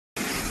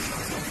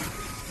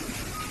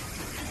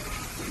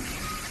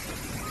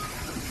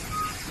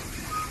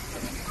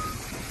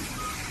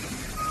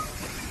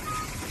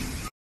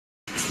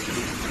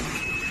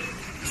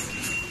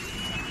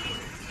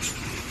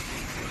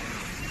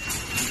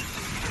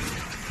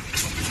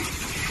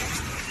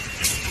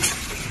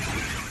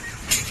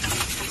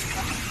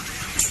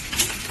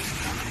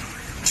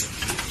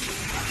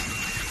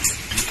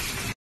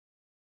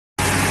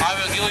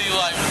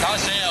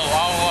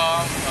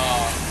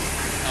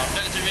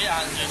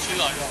show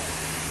you around.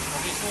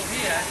 Okay, so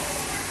here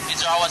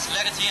is our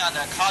selecting and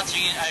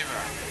cutting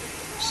area.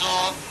 So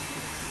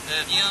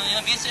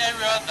in this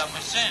area, the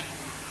machine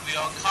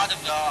will cut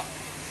the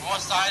four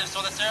side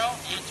solar cell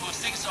into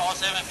 6 or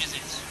 7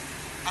 pieces,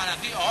 and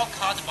we all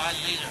cut by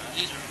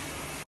laser.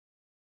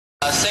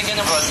 Second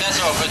process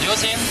of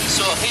producing.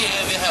 So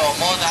here we have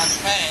more than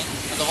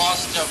 10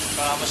 advanced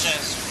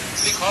machines.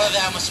 We call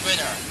them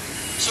spinner.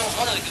 So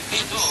what we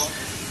do?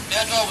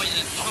 Their job is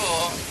to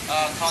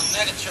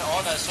connect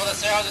all the solar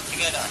cells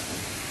together.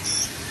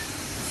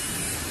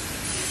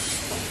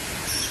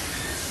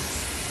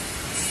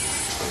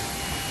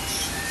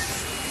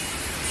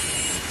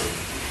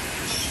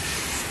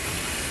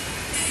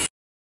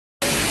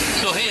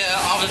 So here,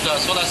 after the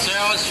solar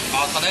cells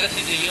are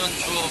connected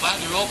into one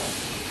group,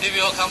 we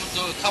will come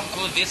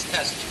to this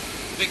test.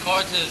 We call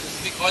it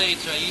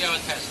a EL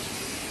test.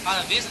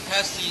 And this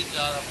test is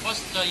the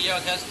first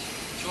EL test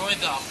during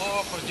the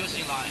whole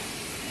producing line.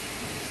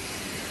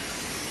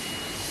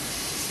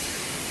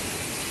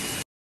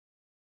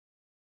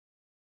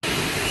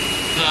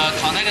 The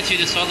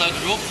connected solar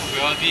group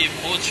will be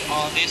put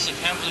on this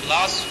tempered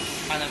glass,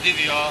 and we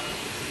will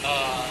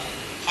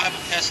type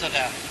test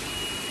them.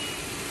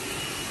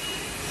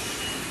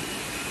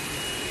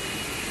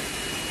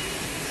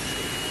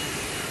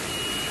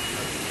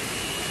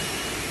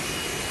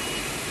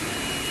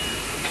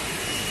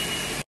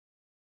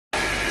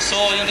 So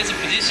in this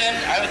position,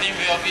 everything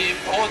will be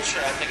put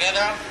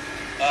together.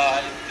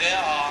 There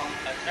are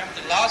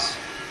tempered glass,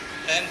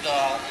 then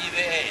the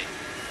EVA,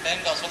 then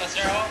the solar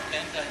cell,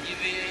 then the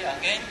EVA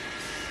again,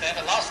 then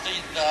the last is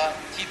the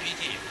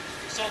TPT.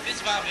 So this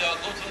one will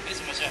go to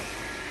this machine.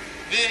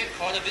 We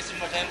call this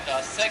machine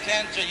the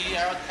second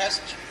EL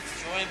test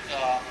during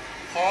the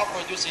core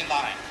producing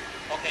line.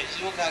 Okay,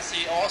 so you can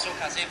see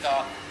the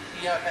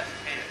EL test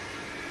here.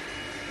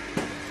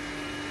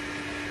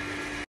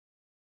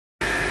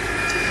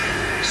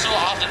 So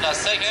after the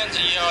second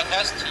EL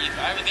test, if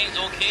everything is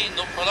okay,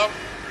 no problem,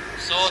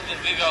 so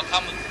we will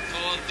come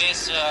to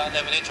this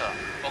laminator.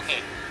 Okay,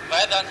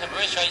 where the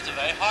temperature is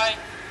very high,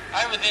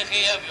 everything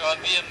here will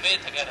be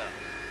made together.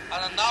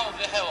 And now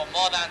we have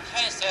more than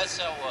 10 sets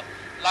of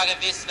like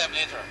this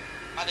laminator,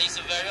 and it's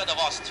very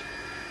advanced.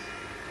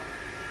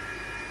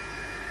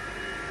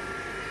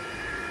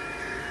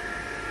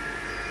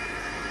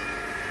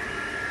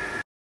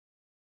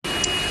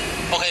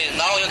 Okay,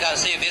 now you can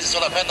see this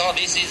solar panel.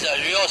 This is a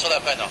real solar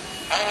panel.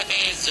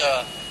 Everything is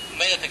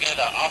made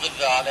together after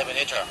the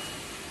laminator.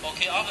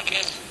 Okay, after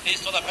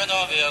this solar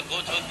panel will go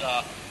to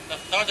the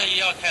third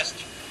EL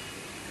test.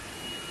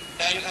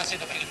 Then you can see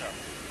the picture.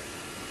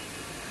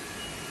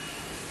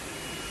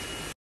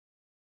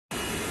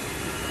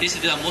 This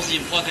is the most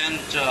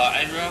important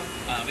area.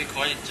 We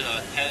call it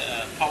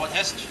power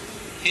test.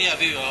 Here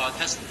we will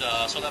test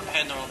the solar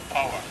panel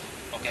power.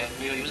 Okay,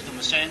 we will use the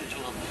machine to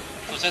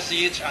process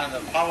it, and the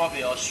power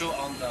will show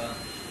on the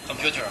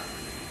computer.